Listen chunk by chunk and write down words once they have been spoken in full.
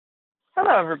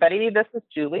Hello, everybody. This is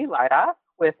Julie Lightoff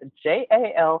with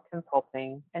JAL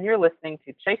Consulting, and you're listening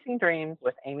to Chasing Dreams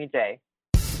with Amy J.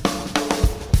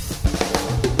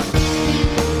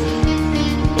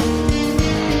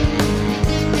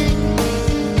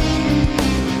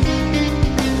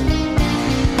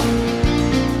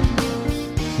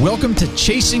 Welcome to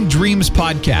Chasing Dreams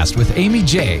podcast with Amy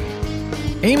J.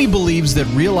 Amy believes that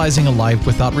realizing a life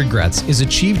without regrets is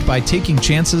achieved by taking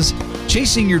chances,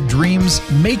 chasing your dreams,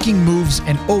 making moves,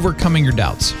 and overcoming your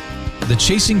doubts. The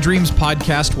Chasing Dreams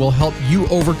podcast will help you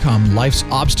overcome life's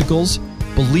obstacles,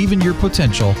 believe in your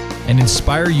potential, and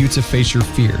inspire you to face your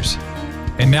fears.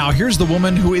 And now here's the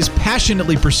woman who is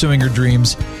passionately pursuing her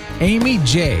dreams, Amy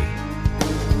J.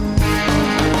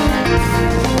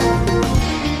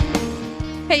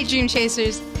 Hey, Dream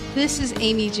Chasers. This is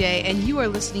Amy J, and you are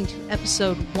listening to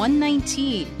episode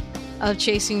 119 of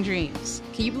Chasing Dreams.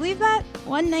 Can you believe that?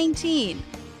 119.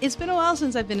 It's been a while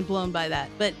since I've been blown by that,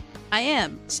 but I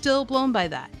am still blown by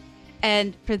that.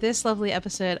 And for this lovely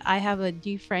episode, I have a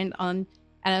new friend on,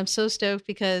 and I'm so stoked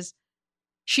because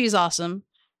she's awesome.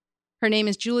 Her name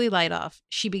is Julie Lightoff.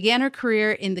 She began her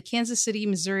career in the Kansas City,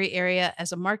 Missouri area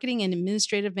as a marketing and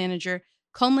administrative manager,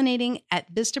 culminating at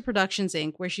Vista Productions,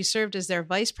 Inc., where she served as their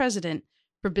vice president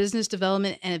for business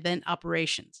development and event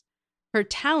operations. Her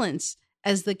talents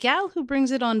as the gal who brings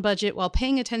it on budget while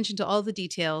paying attention to all the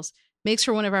details makes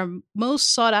her one of our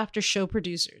most sought-after show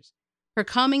producers. Her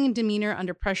calming demeanor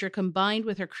under pressure combined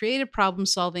with her creative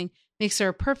problem-solving makes her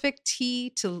a perfect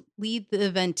T to lead the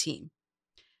event team.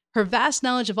 Her vast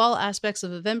knowledge of all aspects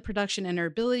of event production and her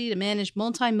ability to manage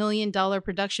multi-million-dollar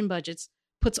production budgets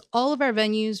puts all of our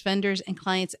venues, vendors, and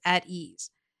clients at ease.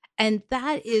 And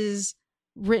that is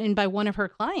written by one of her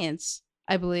clients,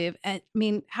 I believe. And, I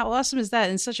mean, how awesome is that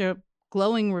in such a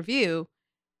glowing review?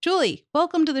 Julie,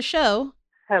 welcome to the show.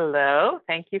 Hello.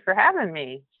 Thank you for having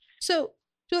me. So,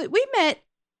 Julie, we met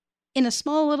in a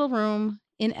small little room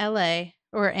in LA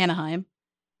or Anaheim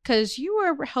because you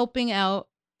were helping out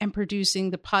and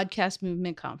producing the Podcast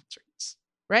Movement Conference,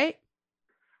 right?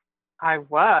 I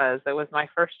was. It was my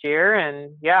first year,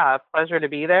 and yeah, a pleasure to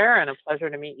be there and a pleasure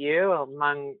to meet you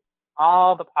among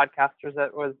all the podcasters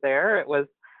that was there. It was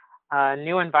a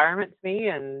new environment to me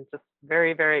and just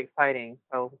very, very exciting.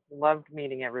 So loved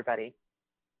meeting everybody.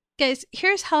 Guys,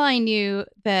 here's how I knew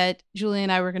that Julie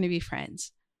and I were going to be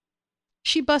friends.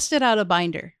 She busted out a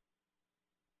binder.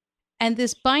 And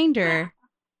this binder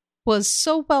was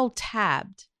so well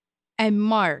tabbed and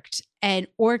marked and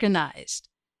organized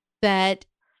that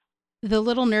the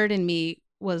little nerd in me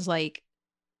was like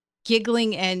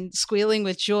giggling and squealing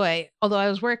with joy. Although I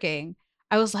was working,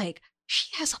 I was like,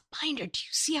 she has a binder. Do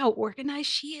you see how organized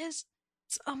she is?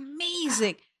 It's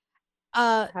amazing.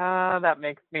 That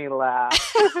makes me laugh.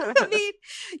 I mean,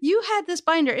 you had this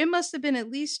binder. It must have been at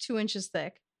least 2 inches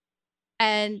thick.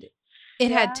 And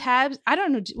it had tabs. I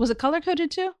don't know. Was it color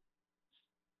coded too?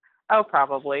 Oh,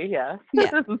 probably. Yeah.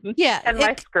 Yeah. And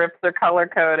my scripts are color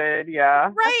coded.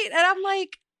 Yeah. Right. And I'm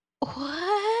like,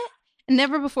 what?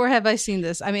 Never before have I seen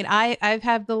this. I mean, I've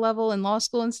had the level in law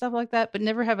school and stuff like that, but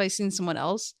never have I seen someone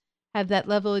else have that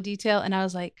level of detail. And I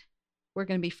was like, we're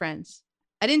going to be friends.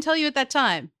 I didn't tell you at that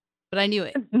time, but I knew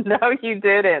it. No, you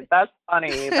didn't. That's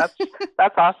funny.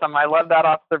 That's awesome. I love that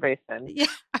observation. Yeah.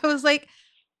 I was like,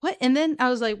 what? And then I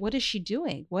was like, what is she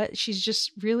doing? What? She's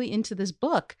just really into this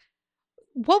book.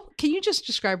 What can you just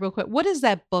describe real quick? What is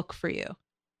that book for you?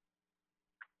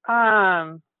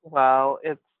 Well,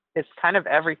 it's kind of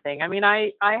everything. I mean,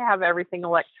 I have everything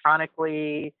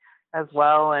electronically as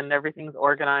well, and everything's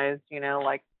organized,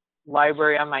 like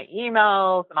library on my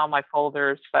emails and all my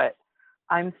folders, but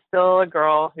I'm still a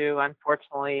girl who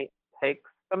unfortunately takes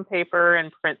some paper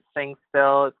and prints things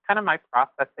still. It's kind of my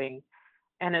processing,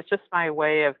 and it's just my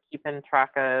way of keeping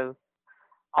track of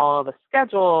all of the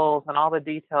schedules and all the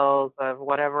details of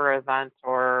whatever event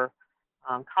or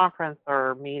conference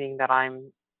or meeting that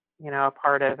I'm a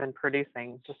part of and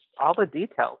producing, just all the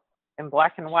details in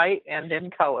black and white and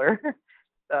in color.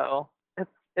 So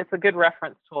it's a good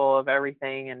reference tool of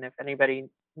everything. And if anybody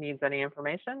needs any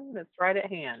information, it's right at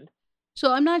hand.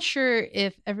 So I'm not sure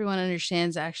if everyone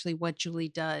understands actually what Julie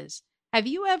does. Have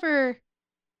you ever,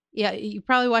 you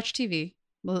probably watch TV.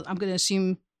 Well, I'm going to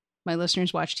assume my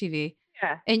listeners watch TV.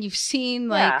 Yeah. And you've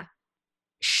seen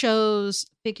shows,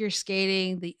 figure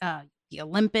skating, the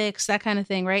Olympics, that kind of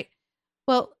thing, right?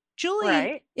 Well,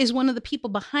 Julie is one of the people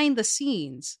behind the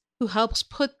scenes who helps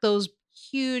put those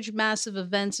huge, massive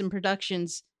events and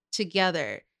productions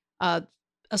together.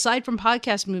 Aside from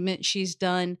Podcast Movement, she's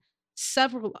done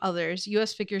several others: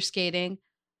 U.S. Figure Skating,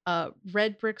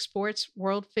 Red Brick Sports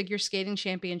World Figure Skating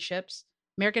Championships,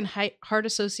 American Heart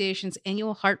Association's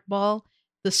annual Heart Ball,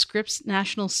 the Scripps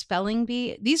National Spelling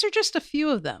Bee. These are just a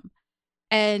few of them.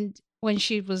 And when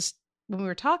we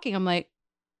were talking, I'm like,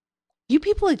 you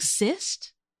people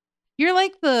exist? You're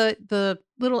like the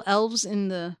little elves in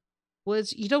the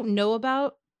woods you don't know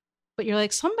about, but you're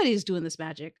like, somebody's doing this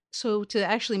magic. So to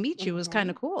actually meet you was kind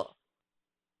of cool.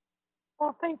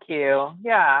 Well, thank you.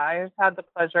 Yeah, I've had the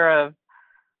pleasure of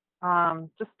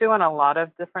just doing a lot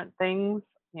of different things.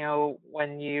 You know,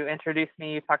 when you introduced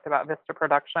me, you talked about Vista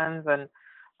Productions, and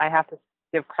I have to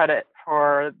give credit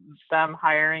for them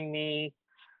hiring me,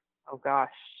 oh gosh,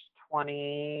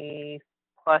 20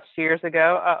 plus years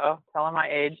ago. Telling my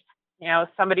age. You know,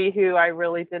 somebody who I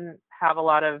really didn't have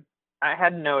I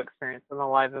had no experience in the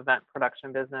live event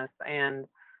production business. And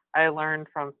I learned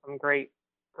from some great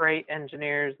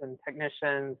engineers and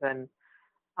technicians. And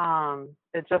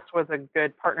it just was a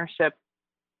good partnership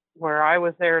where I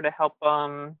was there to help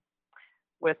them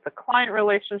with the client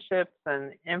relationships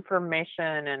and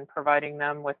information and providing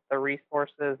them with the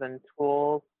resources and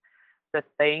tools that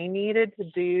they needed to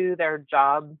do their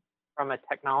job from a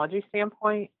technology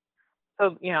standpoint.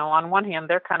 So, you know, on one hand,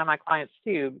 they're kind of my clients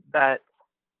too, that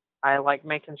I like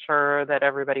making sure that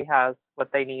everybody has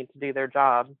what they need to do their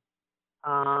job.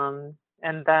 And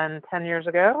then 10 years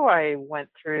ago, I went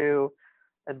through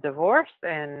a divorce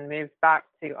and moved back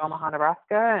to Omaha,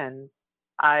 Nebraska. And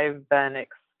I've been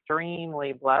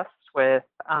extremely blessed with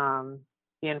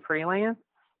being freelance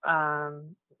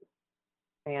and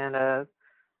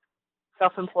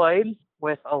self-employed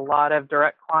with a lot of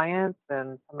direct clients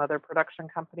and some other production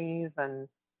companies. And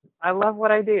I love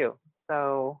what I do.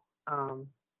 So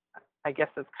I guess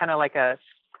it's kind of like I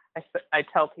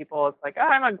tell people, it's like,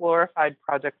 I'm a glorified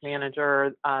project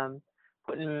manager,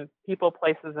 putting people,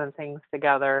 places, and things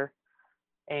together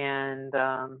and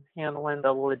handling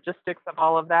the logistics of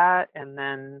all of that. And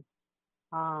then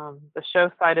the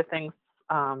show side of things,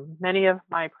 many of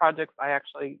my projects I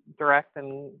actually direct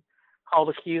and call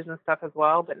the cues and stuff as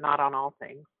well, but not on all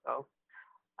things. So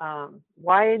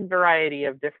wide variety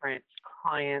of different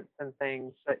clients and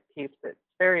things that keeps it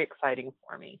very exciting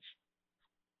for me.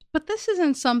 But this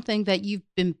isn't something that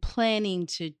you've been planning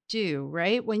to do,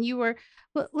 right? When you were,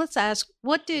 let's ask,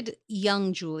 what did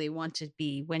young Julie want to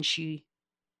be when she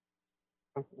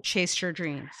chased her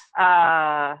dreams?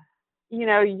 You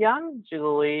know, young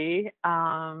Julie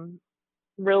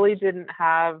really didn't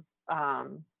have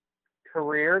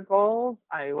career goals.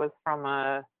 I was from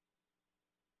a,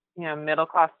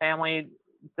 middle-class family,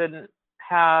 didn't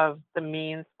have the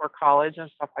means for college and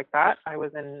stuff like that. I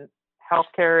was in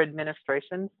healthcare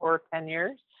administration for 10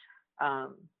 years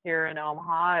here in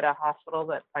Omaha at a hospital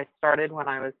that I started when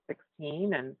I was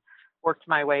 16 and worked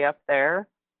my way up there.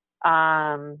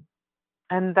 And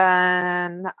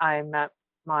then I met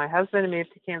my husband and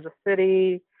moved to Kansas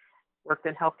City, worked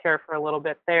in healthcare for a little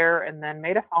bit there, and then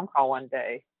made a phone call one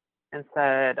day and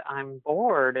said, I'm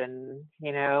bored. And,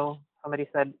 somebody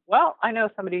said, well, I know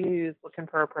somebody who's looking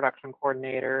for a production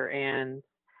coordinator. And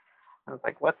I was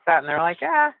like, what's that? And they're like,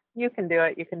 you can do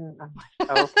it. You can. I'm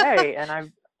like, okay. And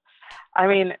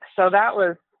so that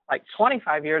was like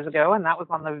 25 years ago. And that was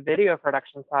on the video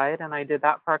production side. And I did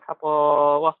that for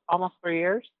almost 3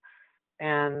 years.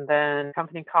 And then the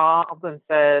company called and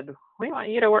said, we want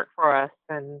you to work for us.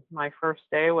 And my first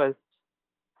day was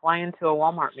flying to a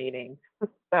Walmart meeting.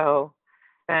 So,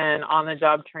 and on the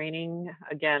job training,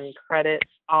 again, credit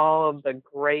all of the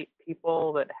great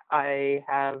people that I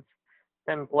have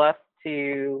been blessed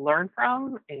to learn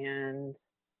from and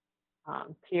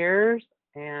peers.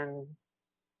 And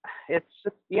it's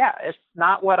just, it's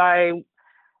not what it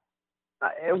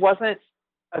wasn't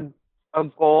a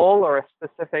goal or a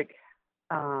specific,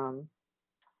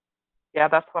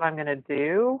 that's what I'm going to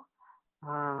do.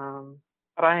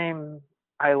 But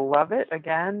I love it.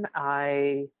 Again,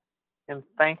 I am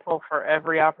thankful for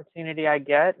every opportunity I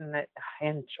get, and I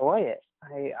enjoy it.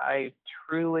 I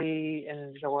truly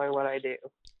enjoy what I do.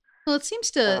 Well, it seems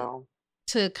to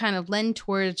kind of lend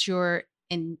towards your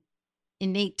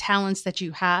innate talents that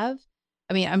you have.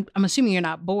 I mean, I'm assuming you're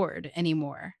not bored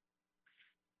anymore.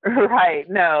 Right.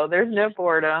 No, there's no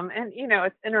boredom. And,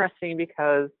 it's interesting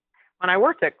because when I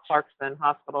worked at Clarkson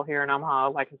Hospital here in Omaha,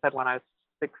 like I said, when I was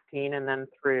 16 and then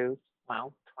through,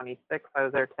 26, I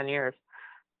was there 10 years.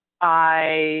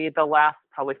 The last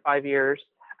probably 5 years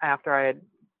after I had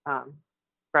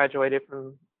graduated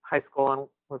from high school and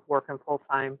was working full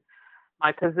time,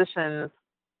 my positions,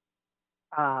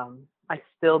 I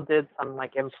still did some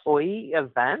like employee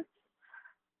events.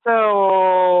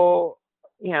 So,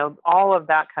 all of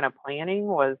that kind of planning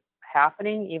was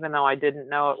happening, even though I didn't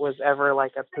know it was ever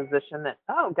like a position that,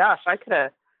 oh gosh, I could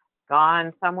have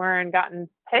gone somewhere and gotten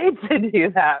paid to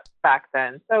do that back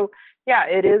then. So yeah,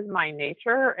 it is my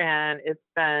nature, and it's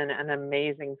been an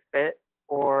amazing fit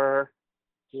for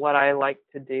what I like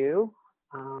to do.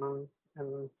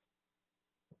 And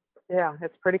yeah,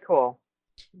 it's pretty cool.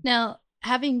 Now,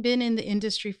 having been in the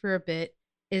industry for a bit,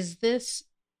 is this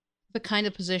the kind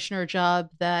of position or job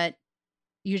that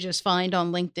you just find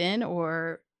on LinkedIn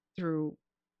or through,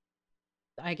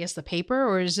 I guess, the paper,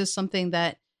 or is this something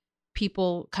that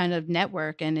people kind of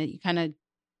network and you kind of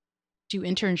do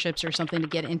internships or something to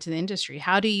get into the industry?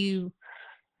 How do you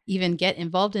even get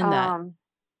involved in that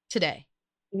today?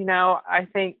 I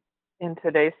think in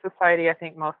today's society, I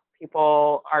think most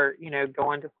people are,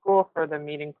 going to school for the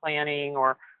meeting planning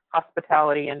or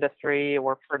hospitality industry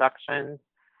or production.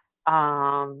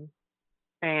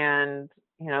 And,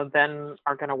 then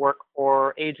are going to work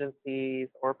for agencies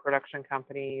or production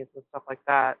companies and stuff like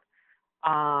that.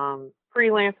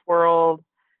 Freelance world,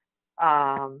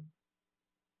 as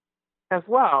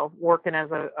well, working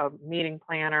as a meeting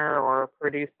planner or a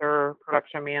producer,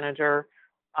 production manager.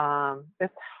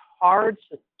 It's hard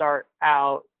to start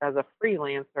out as a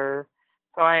freelancer.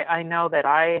 So I know that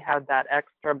I had that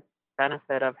extra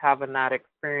benefit of having that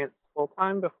experience full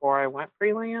time before I went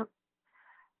freelance.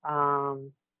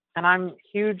 And I'm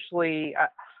hugely,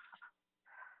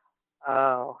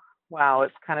 oh, wow,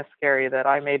 it's kind of scary that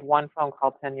I made one phone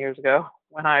call 10 years ago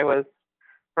when I was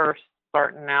first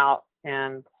starting out,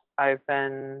 and I've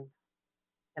been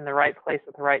in the right place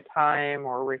at the right time,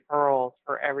 or referrals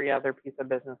for every other piece of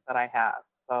business that I have.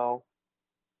 So,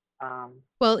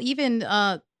 well, even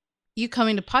you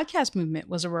coming to Podcast Movement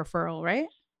was a referral, right?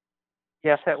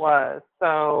 yes, it was.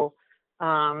 So,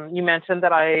 you mentioned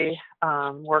that I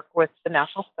work with the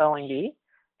National Spelling Bee,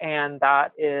 and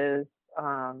that is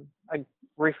a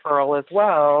referral as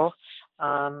well.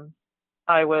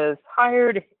 I was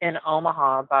hired in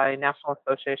Omaha by National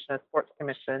Association of Sports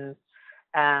Commissions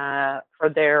for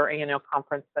their annual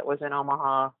conference that was in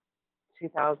Omaha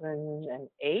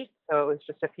 2008. So it was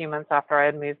just a few months after I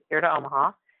had moved here to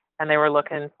Omaha, and they were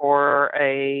looking for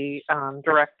a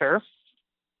director.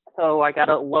 So I got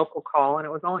a local call, and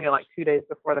it was only like 2 days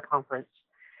before the conference.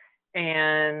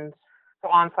 And so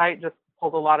on site just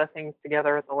pulled a lot of things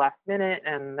together at the last minute.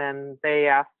 And then they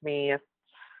asked me if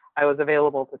I was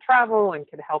available to travel and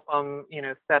could help them,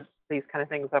 set these kind of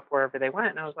things up wherever they went.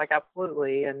 And I was like,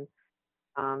 absolutely. And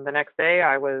the next day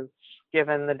I was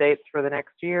given the dates for the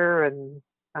next year. And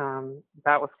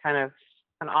that was kind of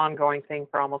an ongoing thing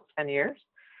for almost 10 years.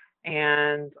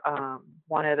 And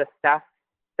one of the staff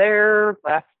there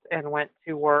left and went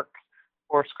to work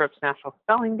for Scripps National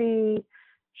Spelling Bee.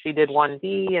 She did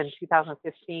 1D in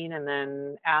 2015 and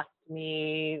then asked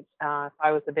me if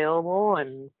I was available.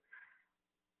 And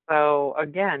so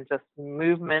again, just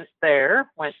movement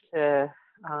there, went to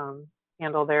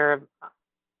handle the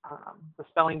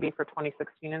spelling bee for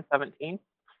 2016 and 17.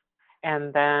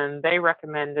 And then they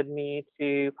recommended me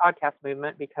to Podcast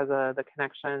Movement because of the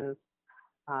connections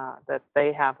that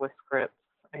they have with Scripps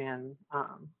and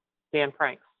Dan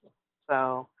Franks.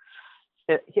 So,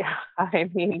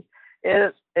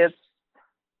 it's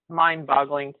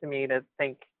mind-boggling to me to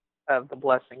think of the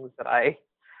blessings that I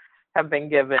have been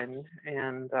given,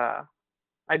 and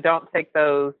I don't take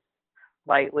those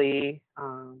lightly.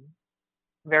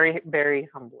 Very, very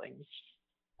humbling.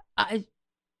 I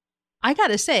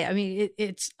gotta say, I mean,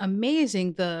 it's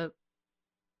amazing the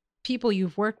people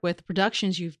you've worked with,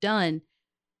 productions you've done.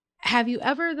 Have you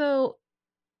ever, though,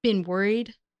 been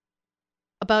worried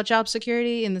about job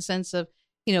security in the sense of,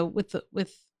 with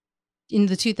in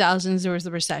the 2000s, there was the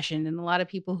recession, and a lot of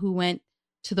people who went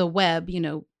to the web,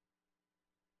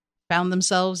 found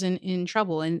themselves in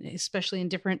trouble, and especially in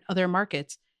different other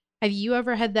markets. Have you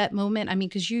ever had that moment? I mean,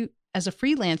 because you, as a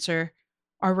freelancer,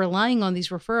 are relying on these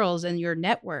referrals and your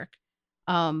network.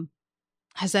 Have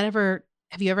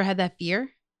you ever had that fear?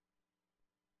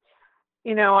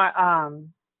 When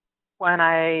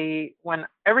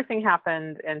everything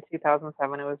happened in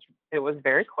 2007, it was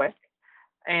very quick,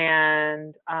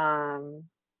 and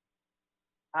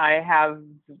I have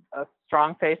a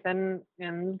strong faith in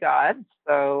God.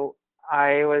 So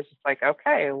I was just like,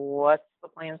 okay, what's the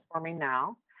plans for me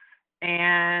now?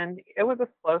 And it was a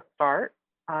slow start.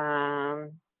 I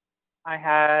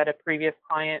had a previous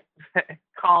client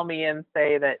call me and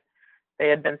say that they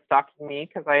had been stalking me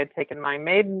because I had taken my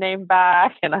maiden name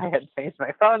back and I had changed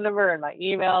my phone number and my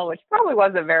email, which probably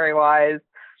wasn't very wise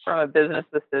from a business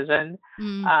decision.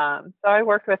 So I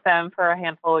worked with them for a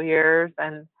handful of years,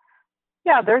 and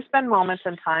yeah, there's been moments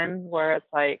and times where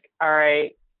it's like, all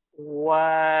right,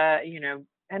 what, and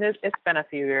it's been a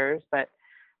few years, but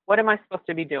what am I supposed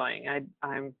to be doing?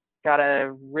 I'm got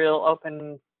a real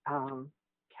open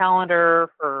calendar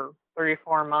for 3 or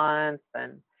 4 months,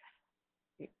 and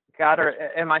got her,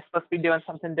 am I supposed to be doing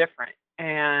something different?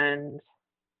 And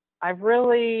I've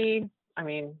really, I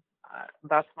mean,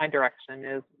 that's my direction,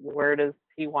 is where does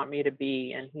he want me to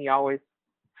be? And he always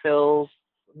fills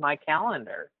my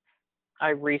calendar. I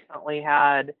recently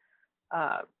had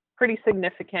a pretty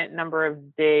significant number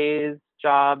of days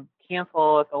job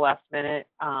cancel at the last minute,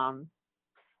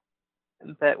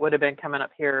 that would have been coming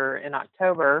up here in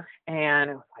October.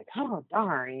 And it was like, oh,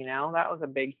 darn, that was a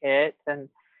big hit. And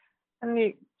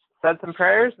he said some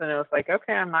prayers, and it was like,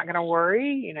 okay, I'm not going to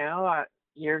worry,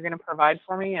 you're going to provide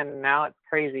for me. And now it's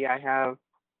crazy. I have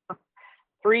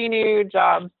 3 new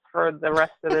jobs for the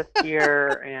rest of this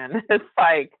year. And it's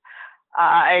like,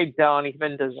 I don't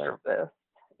even deserve this,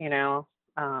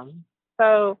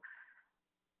 So,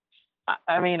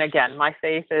 I mean, again, my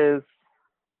faith is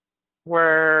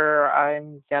where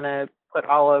I'm going to put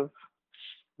all of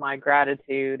my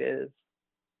gratitude is,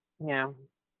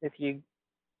 if you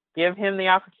give him the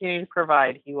opportunity to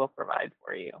provide, he will provide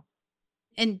for you.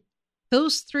 And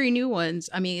those 3 new ones,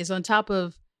 I mean, is on top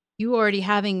of you already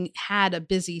having had a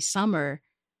busy summer.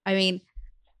 I mean,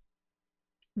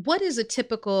 what is a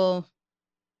typical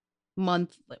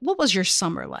month? What was your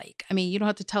summer like? I mean, you don't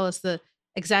have to tell us the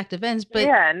exact events, but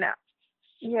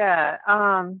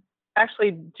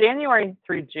actually, January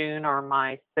through June are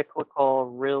my cyclical,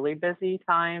 really busy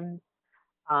times.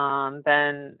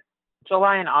 Then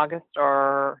July and August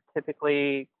are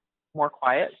typically more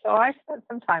quiet. So I spent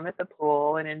some time at the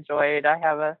pool and enjoyed.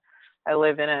 I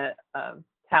live in a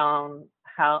town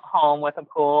home with a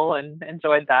pool and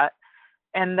enjoyed that.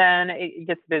 And then it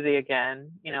gets busy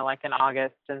again, like in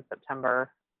August and September.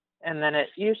 And then it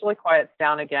usually quiets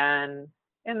down again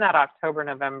in that October,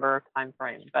 November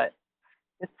timeframe. But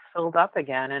it's filled up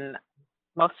again. And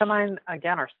most of mine,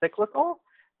 again, are cyclical,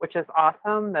 which is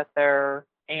awesome that they're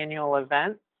annual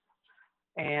events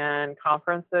and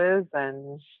conferences.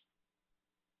 And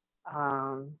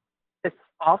it's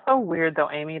also weird,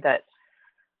 though, Amy, that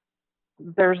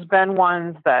there's been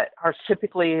ones that are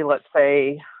typically, let's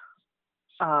say,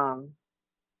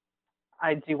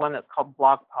 I do one that's called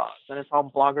Blog Pause, and it's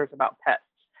all bloggers about pets.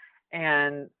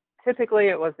 And typically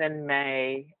it was in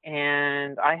May,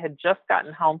 and I had just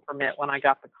gotten home from it when I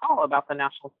got the call about the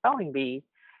National Spelling Bee.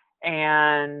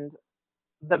 And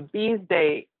the bee's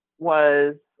date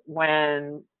was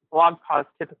when Blog Pause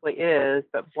typically is,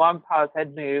 but Blog Pause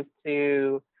had moved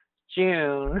to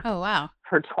June. Oh, wow.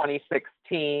 For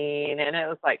 2016. And it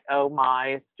was like, oh my,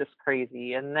 it's just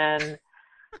crazy. And then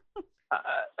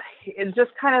it's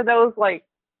just kind of those like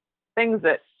things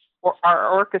that are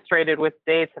orchestrated with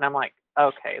dates. And I'm like,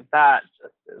 okay, that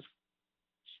just is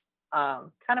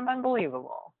kind of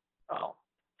unbelievable. So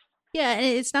yeah, and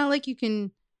it's not like you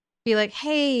can be like,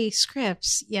 hey,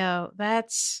 Scripps,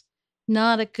 that's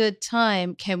not a good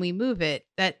time. Can we move it?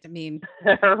 That, I mean,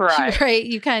 right.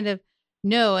 You kind of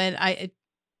know. And I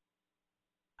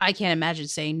can't imagine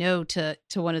saying no to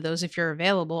one of those if you're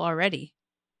available already.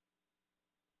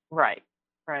 Right.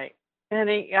 And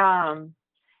it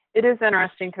is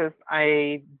interesting because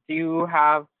I do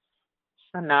have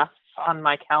enough on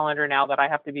my calendar now that I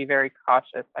have to be very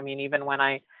cautious. I mean, even when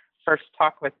I first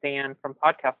talked with Dan from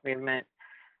Podcast Movement,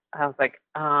 I was like,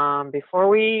 before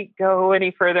we go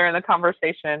any further in the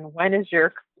conversation, when is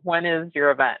your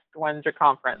event? When's your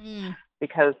conference?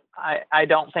 Because I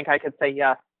don't think I could say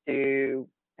yes to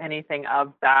anything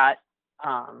of that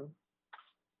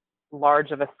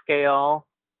large of a scale,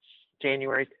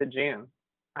 January to June.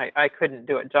 I couldn't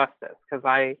do it justice because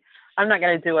I'm not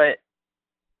going to do it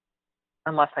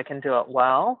unless I can do it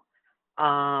well.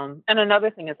 And another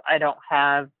thing is I don't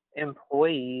have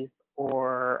employees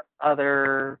or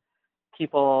other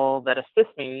people that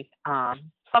assist me.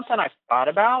 Something I've thought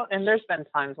about, and there's been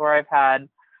times where I've had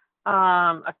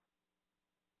a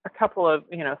couple of,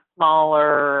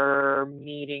 smaller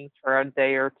meetings for a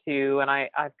day or two, and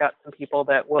I've got some people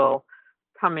that will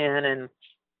come in and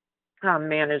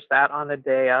manage that on the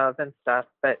day of and stuff,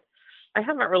 but I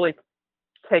haven't really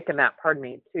taken that,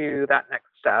 to that next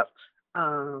step.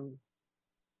 And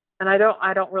I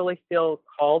don't really feel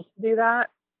called to do that,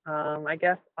 I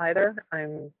guess, either.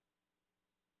 I'd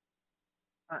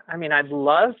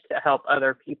love to help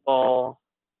other people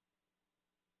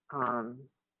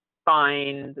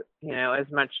find, as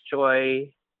much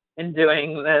joy in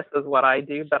doing this as what I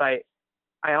do, but I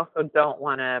also don't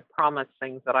want to promise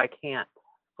things that I can't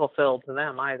fulfill to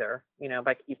them either,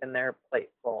 by keeping their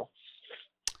plate full.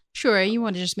 Sure. You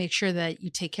want to just make sure that you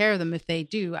take care of them if they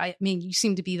do. I mean, you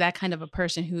seem to be that kind of a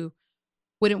person who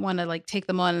wouldn't want to like take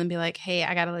them on and be like, hey,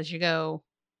 I got to let you go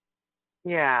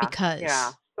Yeah, yeah. because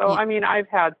So, you, I mean, I've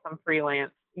had some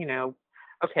freelance,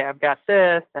 okay, I've got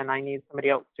this and I need somebody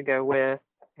else to go with.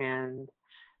 And,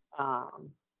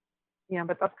 um, yeah,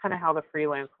 but that's kind of how the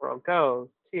freelance world goes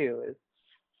too,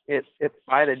 is it's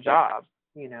by the job,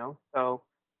 so,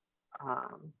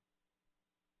 um,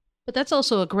 but that's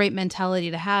also a great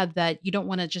mentality to have, that you don't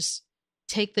want to just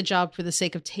take the job for the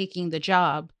sake of taking the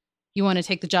job. You want to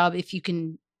take the job if you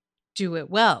can do it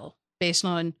well based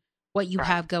on what you right.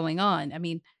 have going on. I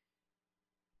mean,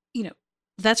 you know,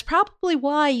 that's probably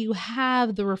why you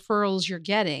have the referrals you're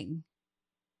getting,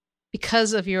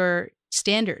 because of your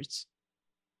standards.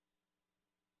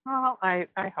 Well, I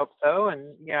hope so.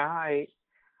 And yeah, I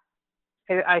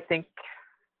think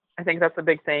that's a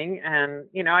big thing. And,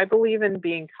 I believe in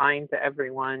being kind to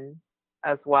everyone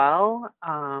as well.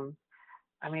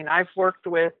 I mean, I've worked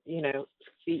with,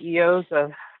 CEOs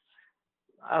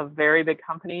of very big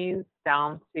companies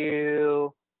down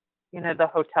to, the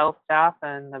hotel staff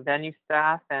and the venue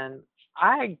staff. And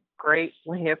I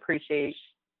greatly appreciate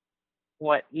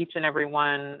what each and every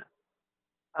one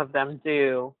of them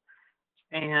do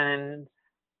and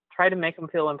try to make them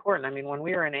feel important. I mean, when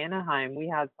we were in Anaheim, we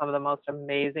had some of the most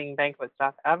amazing banquet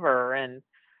staff ever. And,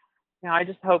 I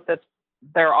just hope that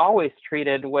they're always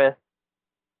treated with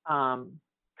um,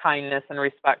 kindness and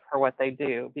respect for what they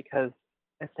do, because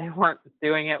if they weren't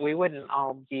doing it, we wouldn't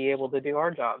all be able to do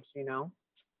our jobs.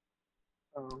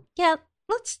 So, Yeah,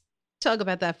 let's talk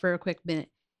about that for a quick minute.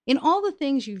 In all the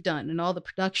things you've done and all the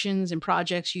productions and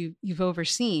projects you've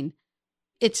overseen,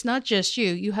 it's not just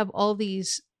you. You have all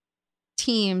these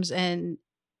teams and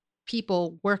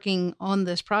people working on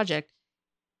this project.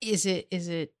 Is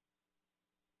it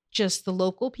just the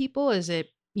local people? Is it,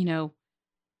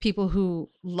 people who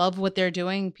love what they're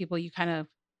doing, people you kind of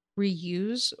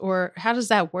reuse, or how does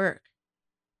that work?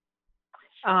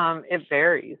 it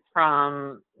varies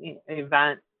from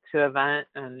event to event,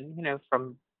 and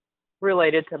from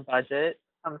related to budget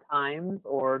sometimes,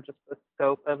 or just the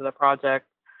scope of the project.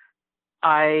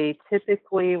 I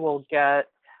typically will get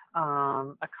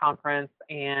a conference,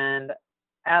 and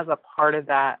as a part of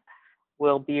that,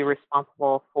 will be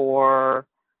responsible for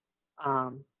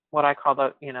what I call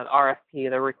the RFP,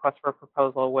 the request for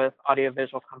proposal with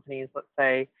audiovisual companies, let's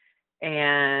say.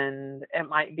 And it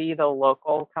might be the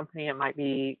local company, it might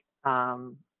be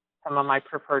some of my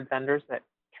preferred vendors that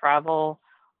travel,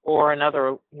 or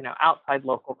another, outside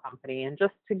local company, and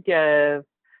just to give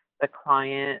the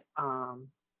client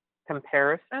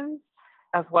comparisons,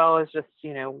 as well as just,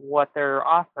 what they're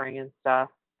offering and stuff.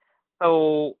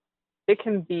 So it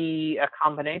can be a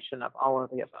combination of all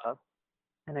of the above.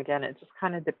 And again, it just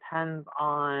kind of depends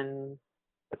on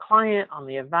the client, on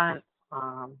the event,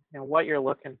 what you're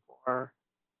looking for,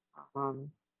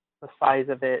 um, the size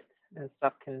of it and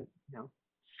stuff can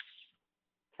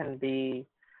be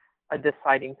a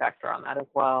deciding factor on that as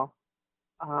well.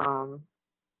 Um,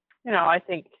 I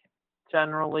think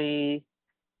generally,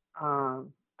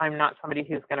 I'm not somebody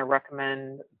who's going to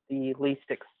recommend the least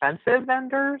expensive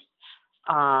vendors.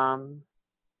 Um,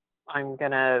 I'm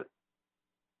going to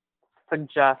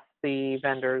suggest the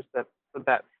vendors that's the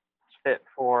best fit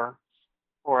for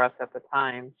us at the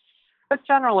time. But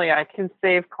generally, I can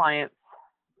save clients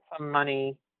some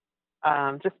money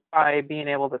just by being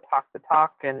able to talk the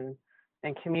talk and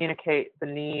communicate the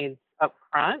needs up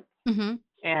front. Mm-hmm.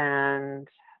 And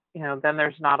then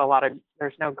there's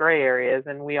no gray areas,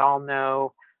 and we all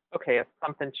know, okay, if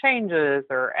something changes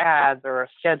or adds or a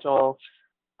schedule,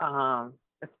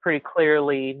 it's pretty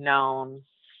clearly known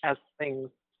as things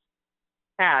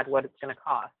had what it's going to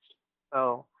cost.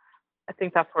 So I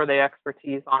think that's where the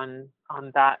expertise on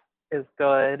that is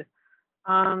good.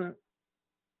 Um,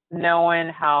 Knowing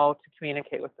how to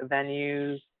communicate with the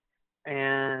venues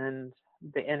and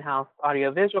the in-house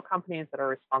audiovisual companies that are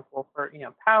responsible for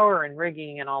power and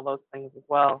rigging and all those things as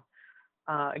well.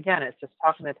 Again, it's just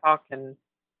talking the talk and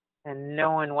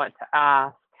knowing what to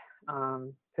ask,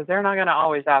 because they're not going to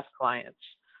always ask clients.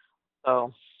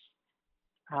 So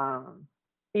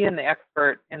being the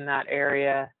expert in that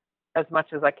area as much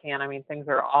as I can. I mean, things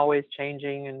are always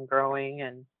changing and growing,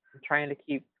 and I'm trying to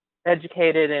keep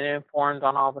educated and informed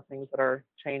on all the things that are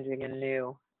changing and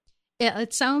new. Yeah,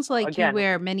 it sounds like you Again,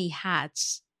 wear many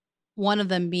hats, one of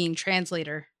them being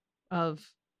translator of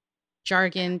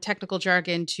jargon, technical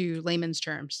jargon to layman's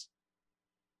terms.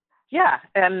 yeah,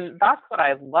 and that's what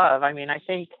I love. I mean, I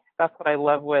think that's what I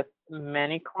love with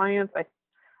many clients.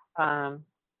 I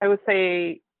would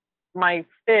say my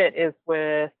fit is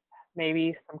with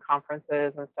maybe some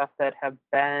conferences and stuff that have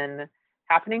been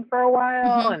happening for a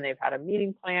while, Mm-hmm. and they've had a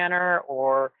meeting planner,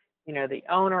 or the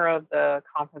owner of the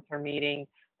conference or meeting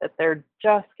that they're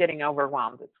just getting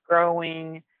overwhelmed. It's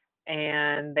growing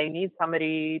and they need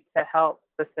somebody to help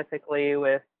specifically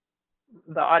with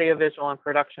the audiovisual and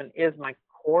production is my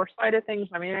core side of things.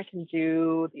 I mean, I can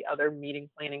do the other meeting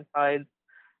planning sides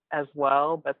as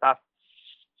well, but that's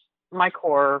my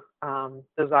core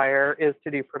desire is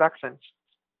to do production.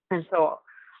 And so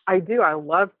I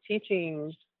love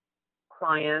teaching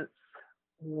clients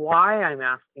why I'm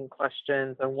asking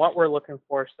questions and what we're looking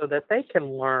for so that they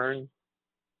can learn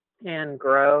and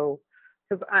grow.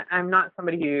 Because I'm not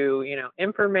somebody who,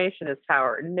 information is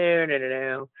power. No, no, no,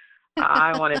 no.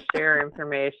 I want to share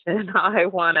information. I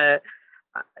want to,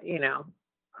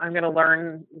 I'm going to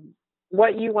learn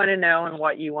what you want to know and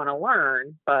what you want to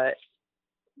learn. But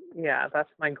yeah, that's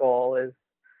my goal is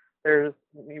there's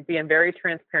being very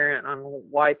transparent on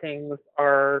why things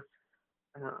are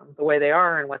the way they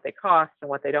are and what they cost and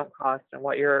what they don't cost and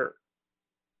what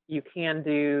you can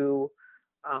do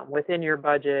within your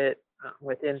budget,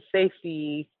 within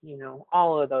safety,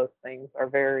 all of those things are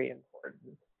very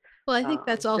important. Well, I think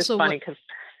that's also it's funny because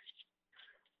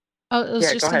I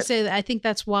was just go going to ahead. say that I think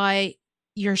that's why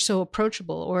you're so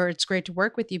approachable, or it's great to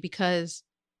work with you because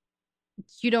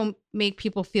you don't make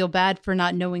people feel bad for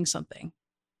not knowing something.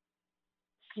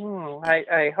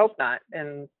 I hope not.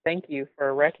 And thank you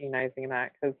for recognizing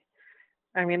that, because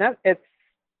I mean, it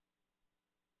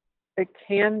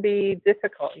can be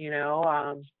difficult,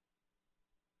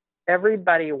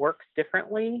 everybody works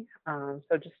differently. So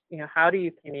just, how do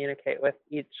you communicate with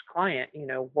each client?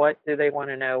 What do they want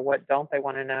to know? What don't they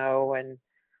want to know? And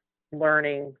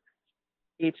learning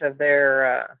each of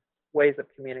their ways of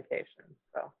communication.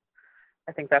 So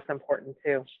I think that's important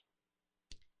too.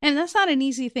 And that's not an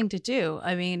easy thing to do.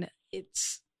 I mean, it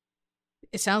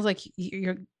sounds like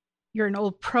you're an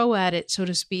old pro at it, so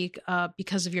to speak,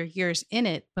 because of your years in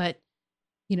it. But,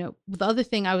 the other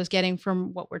thing I was getting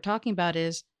from what we're talking about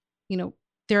is,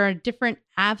 there are different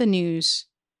avenues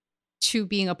to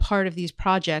being a part of these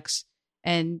projects.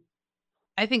 And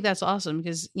I think that's awesome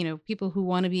because, people who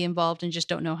want to be involved and just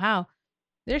don't know how,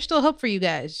 there's still hope for you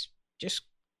guys. Just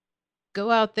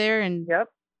go out there and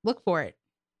look for it.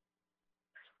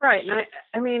 Right. And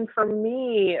I mean, for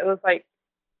me, it was like,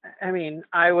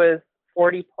 I was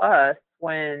 40 plus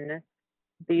when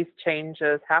these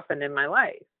changes happened in my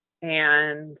life.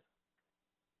 And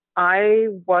I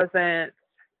wasn't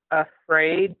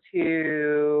afraid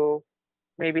to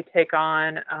maybe take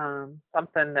on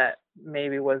something that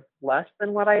maybe was less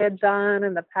than what I had done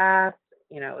in the past.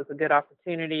 It was a good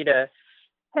opportunity to,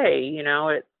 hey,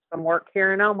 it's some work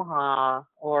here in Omaha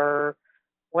or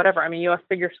whatever. I mean, US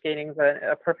Figure Skating is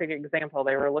a perfect example.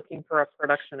 They were looking for a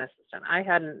production assistant. I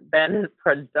hadn't been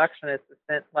production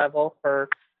assistant level for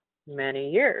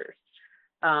many years.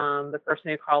 The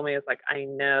person who called me was like, I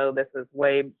know this is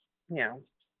way,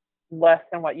 less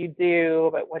than what you do,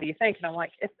 but what do you think? And I'm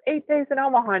like, it's 8 days in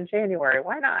Omaha in January.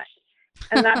 Why not?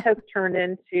 And that has turned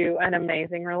into an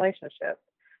amazing relationship.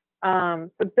 So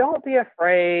don't be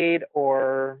afraid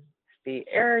or be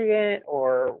arrogant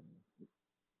or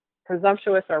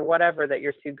presumptuous or whatever that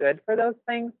you're too good for those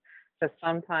things, because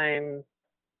sometimes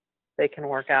they can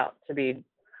work out to be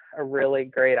a really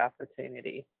great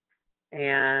opportunity.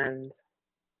 And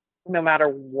no matter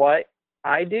what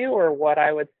I do or what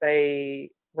I would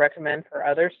say recommend for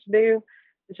others to do,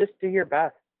 just do your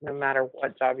best no matter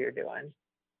what job you're doing.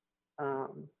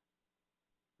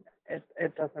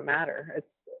 It doesn't matter.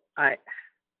 To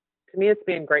me, it's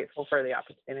being grateful for the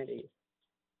opportunities.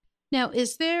 Now,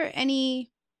 is there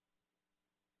any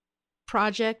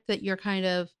project that you're kind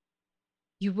of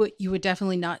you would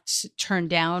definitely not turn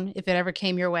down if it ever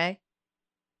came your way?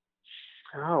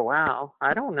 Oh wow,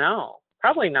 I don't know.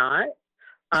 Probably not.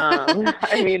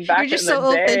 I mean, back you're just in the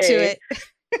so day, open to it.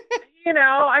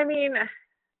 I mean,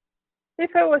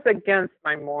 if it was against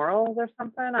my morals or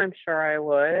something, I'm sure I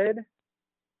would.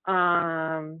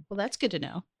 Well, that's good to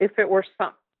know. If it were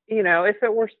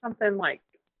something like,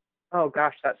 oh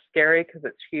gosh, that's scary because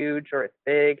it's huge or it's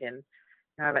big and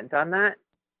I haven't done that,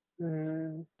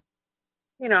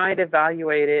 I'd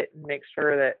evaluate it and make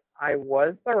sure that I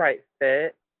was the right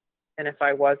fit. And if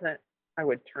I wasn't, I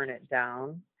would turn it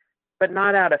down, but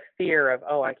not out of fear of,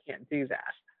 oh, I can't do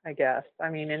that, I guess. I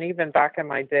mean, and even back in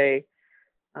my day,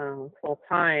 full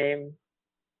time,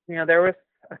 there was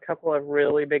a couple of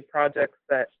really big projects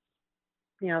that,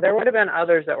 there would have been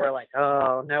others that were like,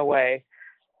 oh, no way,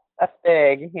 that's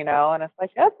big, and it's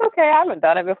like, that's okay. I haven't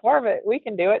done it before, but we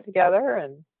can do it together.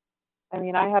 And I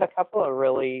mean, I had a couple of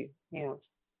really, it's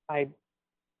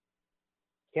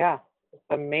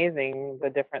amazing the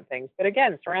different things. But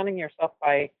again, surrounding yourself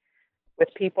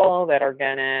with people that are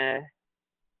gonna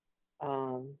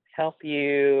help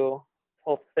you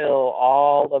fulfill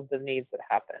all of the needs that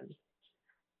happen.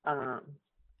 I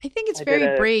think it's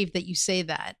very brave that you say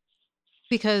that,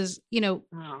 because,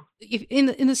 if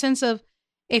in the sense of,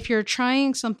 if you're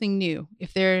trying something new,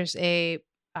 if there's a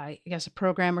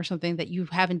program or something that you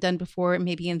haven't done before,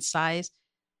 maybe in size,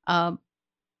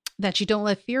 that you don't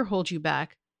let fear hold you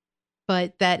back,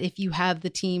 but that if you have the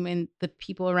team and the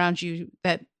people around you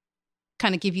that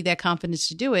kind of give you that confidence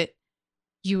to do it,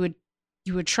 you would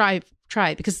try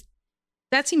it, because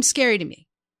that seems scary to me,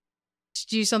 to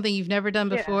do something you've never done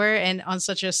before and on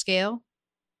such a scale.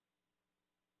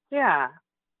 Yeah,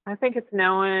 I think it's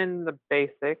knowing the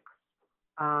basics,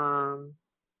 for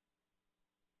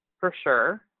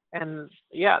sure. And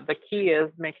the key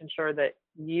is making sure that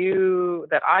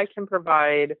I can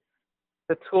provide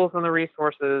the tools and the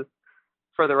resources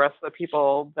for the rest of the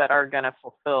people that are going to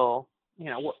fulfill,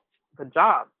 the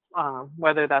job,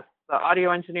 whether that's the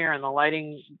audio engineer and the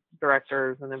lighting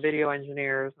directors and the video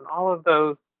engineers and all of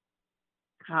those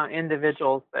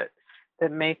individuals that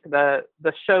make the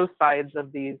show sides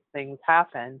of these things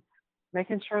happen,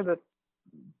 making sure that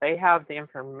they have the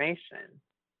information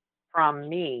from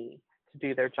me to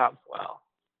do their jobs well.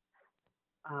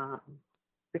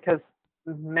 Because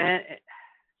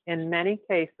in many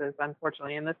cases,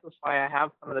 unfortunately, and this is why I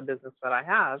have some of the business that I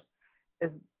have,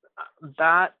 is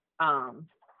that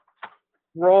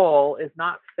role is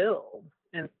not filled.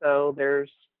 And so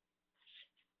there's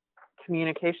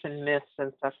communication missed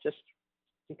and stuff just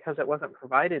because it wasn't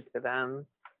provided to them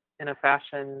in a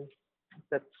fashion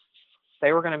that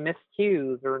they were going to miss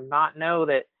cues or not know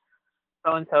that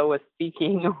so-and-so was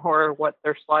speaking or what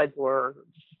their slides were,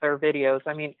 their videos.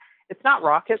 I mean, it's not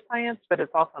rocket science, but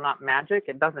it's also not magic.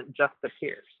 It doesn't just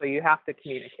appear. So you have to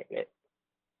communicate it.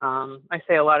 I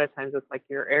say a lot of times it's like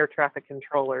your air traffic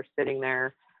controller sitting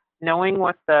there, knowing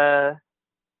what the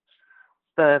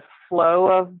flow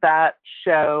of that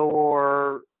show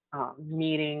or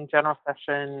meeting, general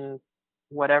session,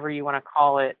 whatever you want to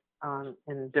call it,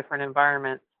 in different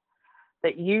environments,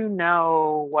 that you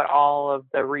know what all of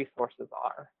the resources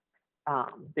are,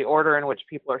 the order in which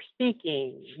people are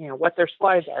speaking, what their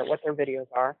slides are, what their videos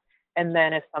are. And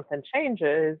then if something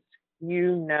changes,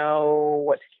 you know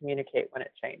what to communicate when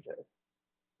it changes.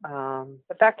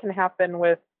 But that can happen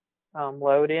with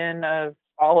load in of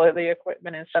all of the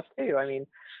equipment and stuff too. I mean,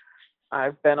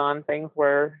 I've been on things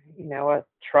where, a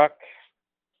truck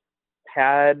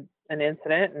had an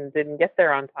incident and didn't get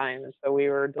there on time. And so we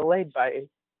were delayed by,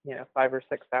 5 or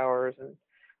 6 hours. And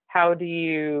how do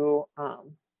you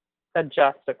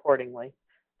adjust accordingly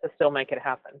to still make it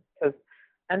happen? Because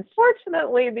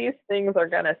unfortunately, these things are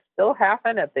going to still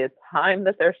happen at the time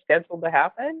that they're scheduled to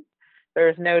happen.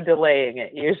 There's no delaying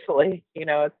it usually.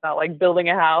 It's not like building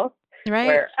a house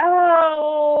where,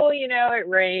 it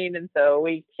rained and so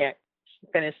we can't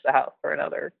finish the house for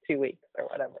another 2 weeks or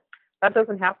whatever. That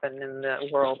doesn't happen in the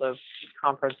world of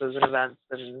conferences and events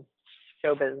and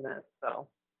show business. So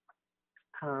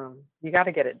you got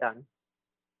to get it done.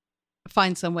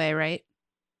 Find some way, right?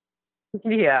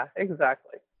 Yeah,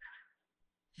 exactly.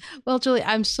 Well, Julie,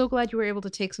 I'm so glad you were able to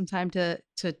take some time to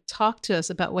talk to us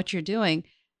about what you're doing.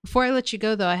 Before I let you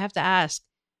go, though, I have to ask,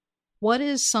 what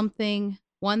is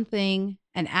one thing,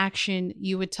 an action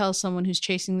you would tell someone who's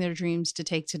chasing their dreams to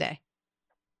take today?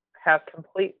 Have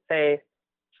complete faith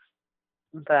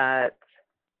that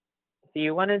if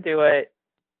you want to do it,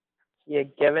 you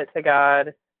give it to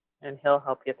God and He'll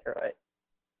help you through it.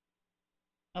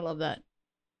 I love that.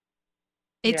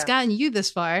 It's gotten you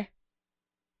this far.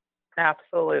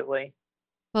 Absolutely.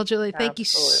 Well, Julie, thank you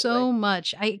so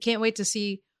much. I can't wait to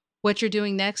see what you're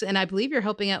doing next. And I believe you're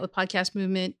helping out with Podcast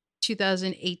Movement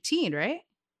 2018, right?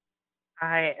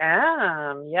 I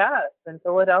am, yes, in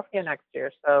Philadelphia next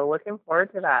year. So looking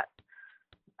forward to that.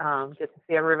 Get to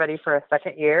see everybody for a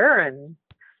second year and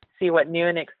see what new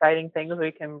and exciting things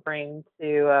we can bring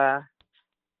to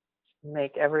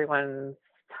make everyone's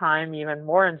time even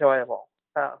more enjoyable.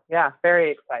 So yeah,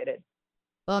 very excited.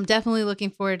 Well, I'm definitely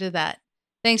looking forward to that.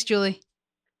 Thanks, Julie.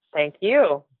 Thank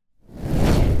you.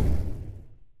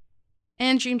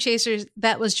 And Dream Chasers,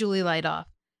 that was Julie Lightoff.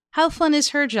 How fun is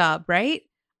her job, right?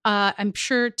 I'm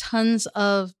sure tons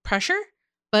of pressure,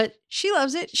 but she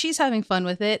loves it. She's having fun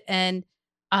with it. And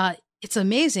it's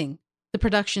amazing, the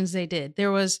productions they did.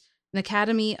 There was an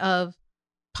Academy of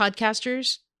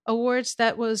Podcasters Awards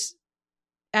that was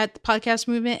at the Podcast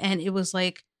Movement, and it was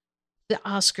like the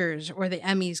Oscars or the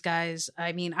Emmys, guys.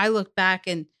 I mean, I look back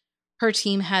and her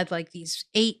team had like these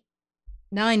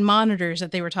 8-9 monitors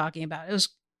that they were talking about. It was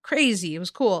crazy. It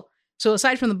was cool. So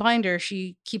aside from the binder,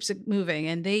 she keeps it moving,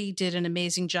 and they did an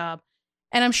amazing job.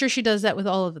 And I'm sure she does that with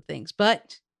all of the things.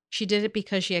 But She did it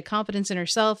because she had confidence in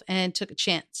herself and took a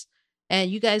chance.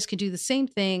 And you guys can do the same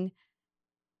thing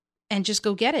and just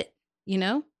go get it. You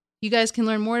know, you guys can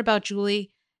learn more about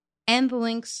Julie and the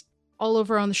links all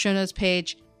over on the show notes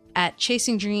page at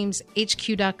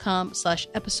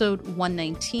chasingdreamshq.com/episode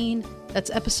 119.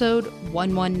 That's episode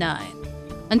 119.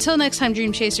 Until next time,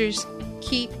 Dream Chasers,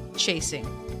 keep chasing.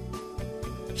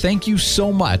 Thank you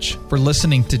so much for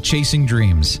listening to Chasing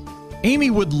Dreams.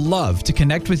 Amy would love to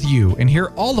connect with you and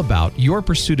hear all about your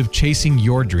pursuit of chasing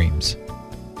your dreams.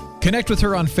 Connect with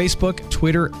her on Facebook,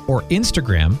 Twitter, or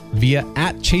Instagram via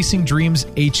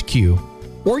 @ChasingDreamsHQ.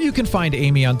 Or you can find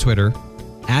Amy on Twitter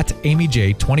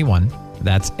 @AmyJ21.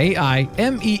 That's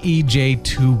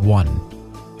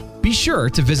AIMEEJ21. Be sure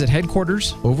to visit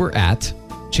headquarters over at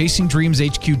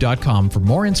ChasingDreamsHQ.com for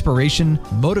more inspiration,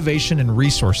 motivation, and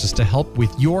resources to help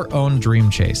with your own dream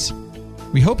chase.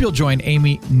 We hope you'll join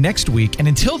Amy next week, and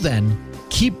until then,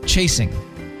 keep chasing.